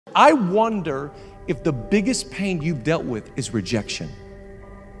I wonder if the biggest pain you've dealt with is rejection.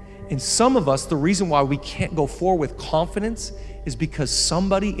 And some of us, the reason why we can't go forward with confidence is because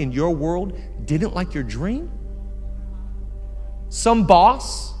somebody in your world didn't like your dream. Some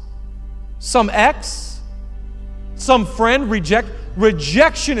boss, some ex, some friend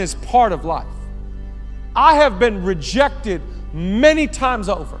rejection is part of life. I have been rejected many times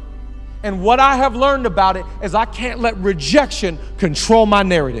over. And what I have learned about it is I can't let rejection control my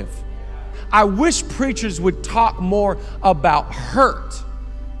narrative. I wish preachers would talk more about hurt,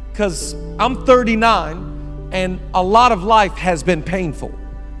 because I'm 39 and a lot of life has been painful.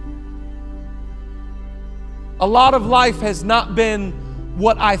 A lot of life has not been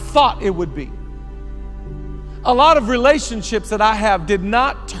what I thought it would be. A lot of relationships that I have did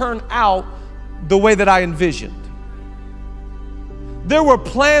not turn out the way that I envisioned. There were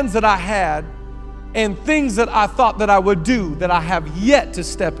plans that I had and things that I thought that I would do that I have yet to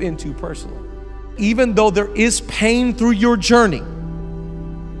step into personally. Even though there is pain through your journey,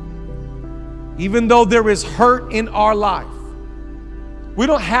 even though there is hurt in our life, we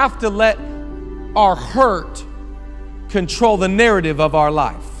don't have to let our hurt control the narrative of our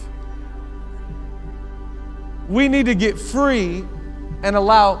life. We need to get free and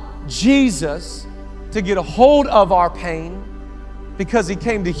allow Jesus to get a hold of our pain, because He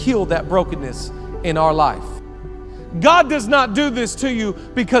came to heal that brokenness in our life. God does not do this to you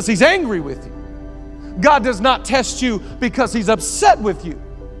because He's angry with you. God does not test you because He's upset with you.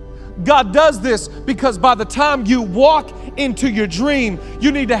 God does this because by the time you walk into your dream,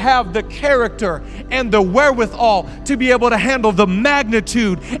 you need to have the character and the wherewithal to be able to handle the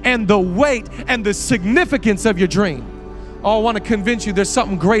magnitude and the weight and the significance of your dream. Oh, I want to convince you there's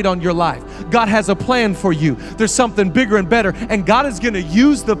something great on your life. God has a plan for you. There's something bigger and better. And God is going to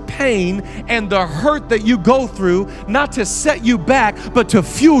use the pain and the hurt that you go through not to set you back, but to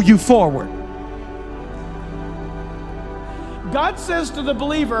fuel you forward. God says to the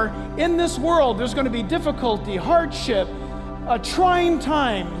believer, in this world, there's going to be difficulty, hardship, trying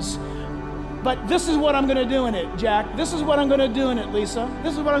times. But this is what I'm going to do in it, Jack. This is what I'm going to do in it, Lisa.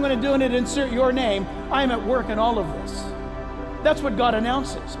 This is what I'm going to do in it. Insert your name. I'm at work in all of this. That's what God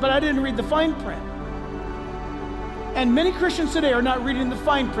announces. But I didn't read the fine print. And many Christians today are not reading the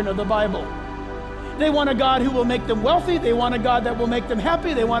fine print of the Bible. They want a God who will make them wealthy. They want a God that will make them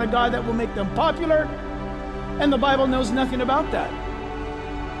happy. They want a God that will make them popular. And the Bible knows nothing about that.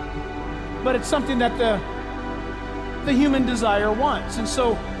 But it's something that the human desire wants. And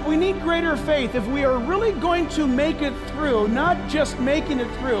so we need greater faith if we are really going to make it through, not just making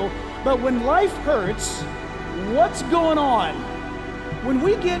it through, but when life hurts, what's going on? When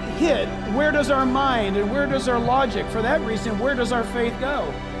we get hit, where does our mind and where does our logic, for that reason, where does our faith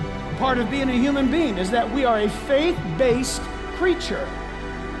go? Part of being a human being is that we are a faith-based creature.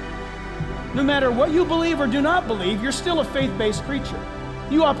 No matter what you believe or do not believe, you're still a faith-based creature.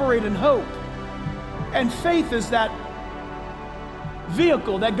 You operate in hope. And faith is that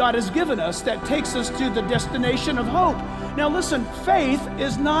vehicle that God has given us that takes us to the destination of hope. Now listen, faith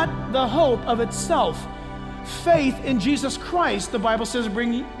is not the hope of itself. Faith in Jesus Christ, the Bible says,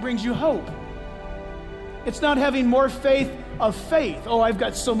 brings you hope. It's not having more faith of faith. Oh, I've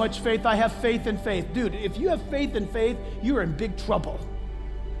got so much faith, I have faith in faith. Dude, if you have faith in faith, you are in big trouble.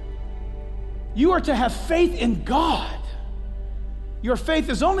 You are to have faith in God. Your faith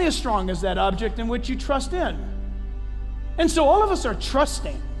is only as strong as that object in which you trust in. And so all of us are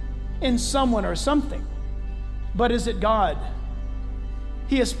trusting in someone or something. But is it God?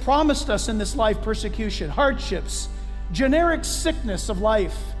 He has promised us in this life persecution, hardships, generic sickness of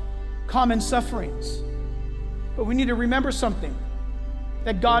life, common sufferings. But we need to remember something,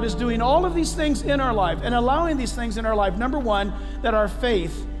 that God is doing all of these things in our life and allowing these things in our life. Number one, that our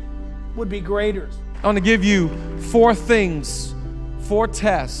faith would be greater. I want to give you 4 things, 4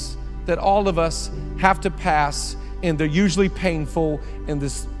 tests that all of us have to pass, and they're usually painful, and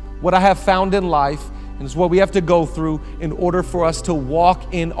this what I have found in life, and it's what we have to go through in order for us to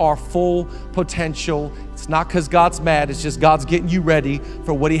walk in our full potential. It's not because God's mad, it's just God's getting you ready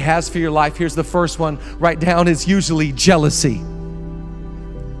for what He has for your life. Here's the first one, write down, is usually jealousy.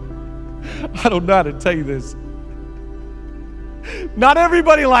 I don't know how to tell you this. Not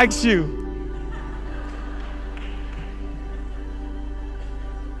everybody likes you.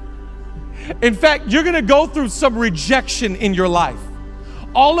 In fact, you're going to go through some rejection in your life.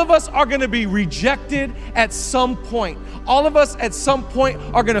 All of us are going to be rejected at some point. All of us at some point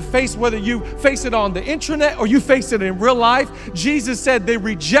are going to face, whether you face it on the internet or you face it in real life. Jesus said, they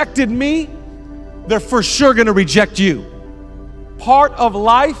rejected me, they're for sure going to reject you. Part of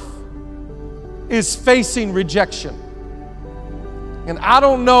life is facing rejection. And I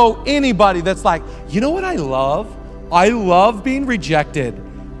don't know anybody that's like, you know what I love? I love being rejected.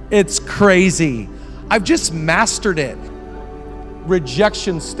 It's crazy. I've just mastered it.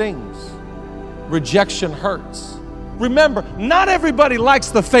 Rejection stings. Rejection hurts. Remember, not everybody likes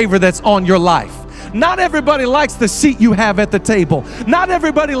the favor that's on your life. Not everybody likes the seat you have at the table. Not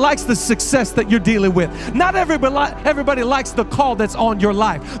everybody likes the success that you're dealing with. Not everybody likes the call that's on your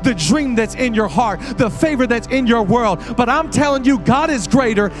life, the dream that's in your heart, the favor that's in your world. But I'm telling you, God is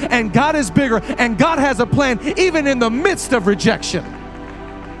greater and God is bigger and God has a plan even in the midst of rejection.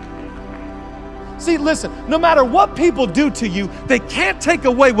 See, listen, no matter what people do to you, they can't take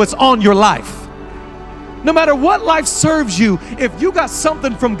away what's on your life. No matter what life serves you, if you got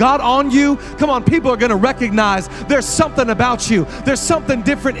something from God on you, come on, people are going to recognize there's something about you. There's something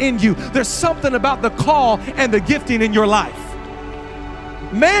different in you. There's something about the call and the gifting in your life.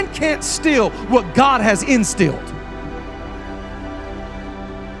 Man can't steal what God has instilled.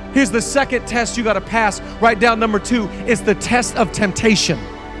 Here's the second test you got to pass. Write down number 2. It's the test of temptation.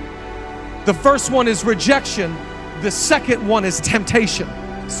 The first one is rejection. The second one is temptation.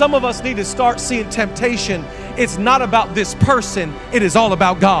 Some of us need to start seeing temptation. It's not about this person. It is all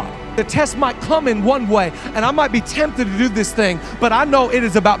about God. The test might come in one way, and I might be tempted to do this thing, but I know it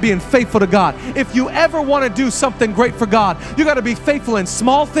is about being faithful to God. If you ever want to do something great for God, you got to be faithful in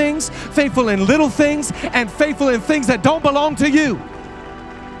small things, faithful in little things, and faithful in things that don't belong to you.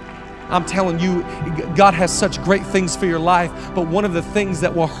 I'm telling you, God has such great things for your life, but one of the things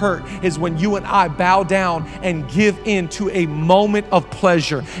that will hurt is when you and I bow down and give in to a moment of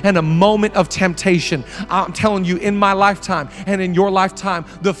pleasure and a moment of temptation. I'm telling you, in my lifetime and in your lifetime,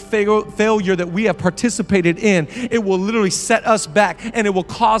 the failure that we have participated in, it will literally set us back and it will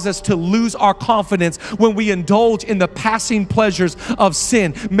cause us to lose our confidence when we indulge in the passing pleasures of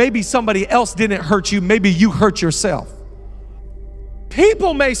sin. Maybe somebody else didn't hurt you, maybe you hurt yourself.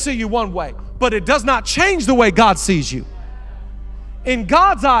 People may see you one way, but it does not change the way God sees you. In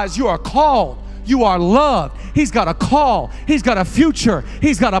God's eyes, you are called. You are loved. He's got a call. He's got a future.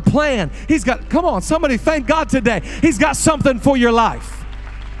 He's got a plan. Come on, somebody thank God today. He's got something for your life.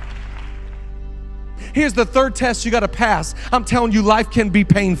 Here's the third test you got to pass. I'm telling you, life can be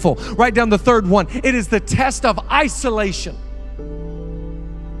painful. Write down the third one. It is the test of isolation.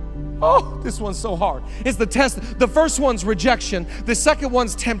 Oh, this one's so hard. It's the test. The first one's rejection. The second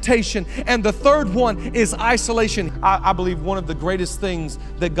one's temptation. And the third one is isolation. I believe one of the greatest things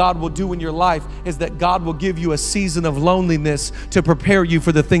that God will do in your life is that God will give you a season of loneliness to prepare you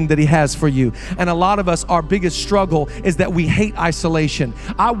for the thing that He has for you. And a lot of us, our biggest struggle is that we hate isolation.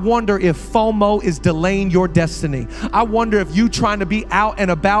 I wonder if FOMO is delaying your destiny. I wonder if you trying to be out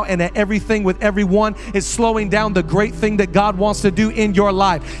and about and at everything with everyone is slowing down the great thing that God wants to do in your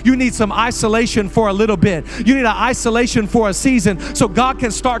life. You need some isolation for a little bit. You need an isolation for a season so God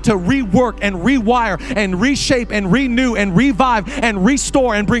can start to rework and rewire and reshape and renew and revive and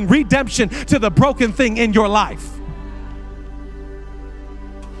restore and bring redemption to the broken thing in your life.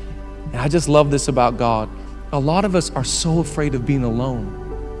 And I just love this about God. A lot of us are so afraid of being alone.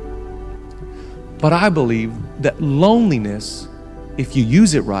 But I believe that loneliness, if you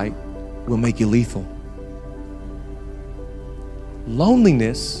use it right, will make you lethal.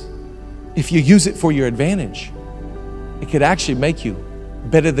 Loneliness, if you use it for your advantage, it could actually make you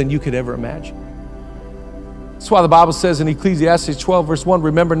better than you could ever imagine. That's why the Bible says in Ecclesiastes 12 verse 1,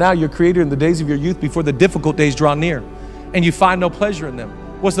 remember now your Creator in the days of your youth before the difficult days draw near and you find no pleasure in them.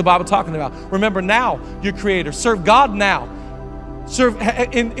 What's the Bible talking about? Remember now your Creator. Serve God now. Serve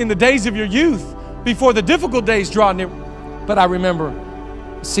in the days of your youth before the difficult days draw near. But I remember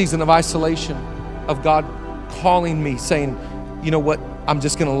a season of isolation, of God calling me saying, you know what? I'm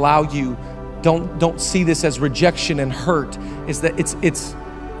just going to allow you. Don't see this as rejection and hurt. Is that it's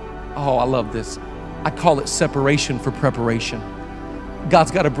oh, I love this. I call it separation for preparation.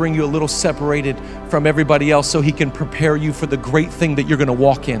 God's got to bring you a little separated from everybody else so He can prepare you for the great thing that you're going to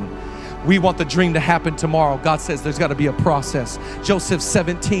walk in. We want the dream to happen tomorrow. God says there's got to be a process. Joseph's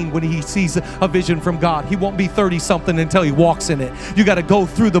 17 when he sees a vision from God. He won't be 30-something until he walks in it. You got to go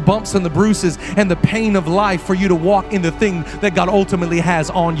through the bumps and the bruises and the pain of life for you to walk in the thing that God ultimately has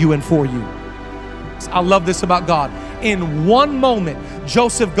on you and for you. I love this about God. In one moment,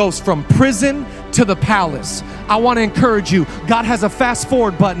 Joseph goes from prison to the palace. I want to encourage you, God has a fast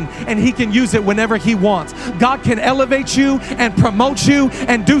forward button and He can use it whenever He wants. God can elevate you and promote you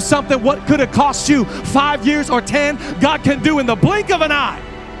and do something what could have cost you 5 years or 10, God can do in the blink of an eye.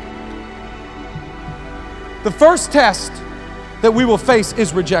 The first test that we will face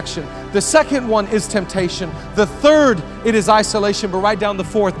is rejection. The second one is temptation. The third, it is isolation. But write down the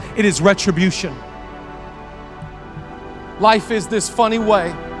fourth, it is retribution. Life is this funny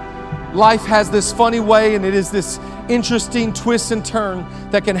way. Life has this funny way, and it is this interesting twist and turn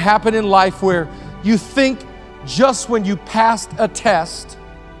that can happen in life where you think just when you passed a test,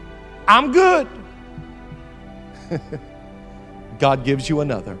 I'm good. God gives you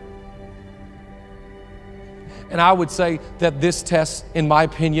another. And I would say that this test, in my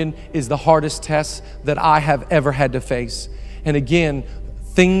opinion, is the hardest test that I have ever had to face. And again,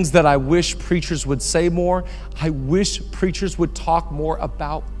 things that I wish preachers would say more. I wish preachers would talk more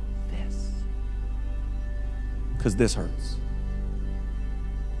about this. Because this hurts.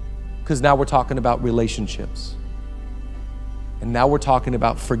 Because now we're talking about relationships. And now we're talking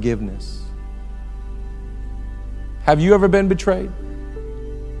about forgiveness. Have you ever been betrayed?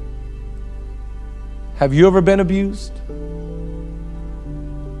 Have you ever been abused?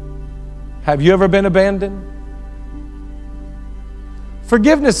 Have you ever been abandoned?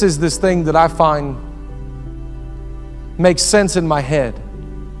 Forgiveness is this thing that I find makes sense in my head,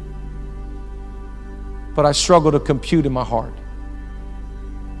 but I struggle to compute in my heart.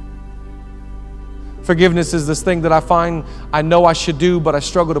 Forgiveness is this thing that I find I know I should do, but I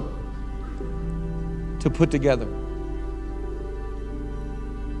struggle to put together.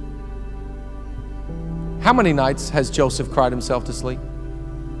 How many nights has Joseph cried himself to sleep?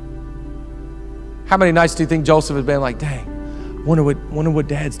 How many nights do you think Joseph has been like, dang, wonder what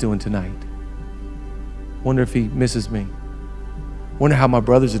Dad's doing tonight? Wonder if he misses me. Wonder how my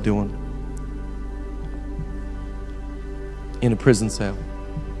brothers are doing in a prison cell,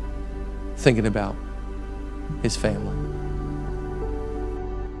 thinking about his family.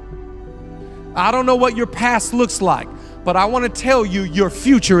 I don't know what your past looks like, but I want to tell you your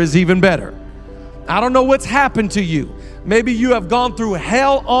future is even better. I don't know what's happened to you. Maybe you have gone through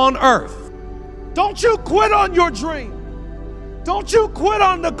hell on earth. Don't you quit on your dream. Don't you quit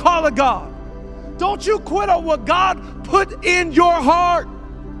on the call of God. Don't you quit on what God put in your heart.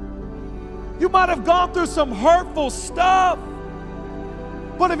 You might have gone through some hurtful stuff,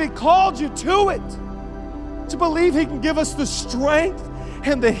 but if He called you to it, to believe He can give us the strength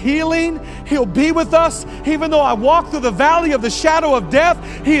and the healing, He'll be with us. Even though I walk through the valley of the shadow of death,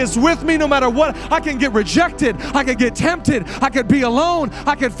 He is with me no matter what. I can get rejected. I can get tempted. I could be alone.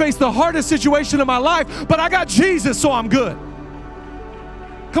 I could face the hardest situation of my life, but I got Jesus, so I'm good.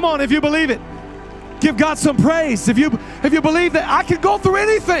 Come on, if you believe it, give God some praise. If you believe that I can go through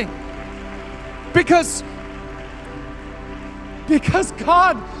anything, because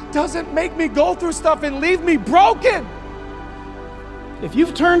God doesn't make me go through stuff and leave me broken. If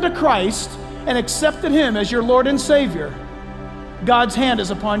you've turned to Christ and accepted Him as your Lord and Savior, God's hand is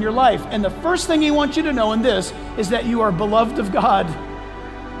upon your life. And the first thing He wants you to know in this is that you are beloved of God.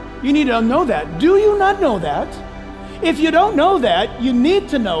 You need to know that. Do you not know that? If you don't know that, you need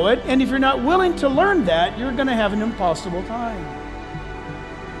to know it. And if you're not willing to learn that, you're going to have an impossible time.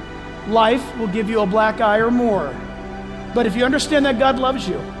 Life will give you a black eye or more. But if you understand that God loves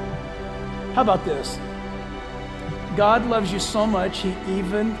you, how about this? God loves you so much, He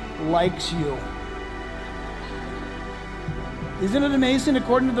even likes you. Isn't it amazing?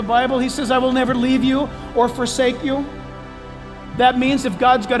 According to the Bible, He says, I will never leave you or forsake you. That means if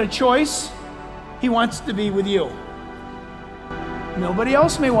God's got a choice, He wants to be with you. Nobody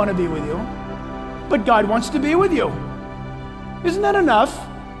else may want to be with you, but God wants to be with you. Isn't that enough?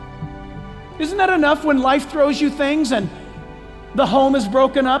 Isn't that enough when life throws you things and the home is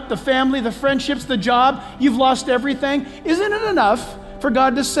broken up, the family, the friendships, the job, you've lost everything? Isn't it enough for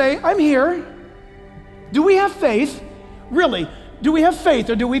God to say, I'm here? Do we have faith? Really, do we have faith,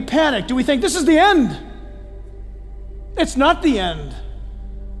 or do we panic? Do we think this is the end? It's not the end.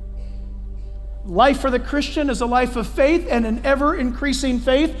 Life for the Christian is a life of faith, and an ever-increasing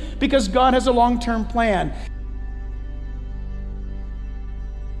faith, because God has a long-term plan.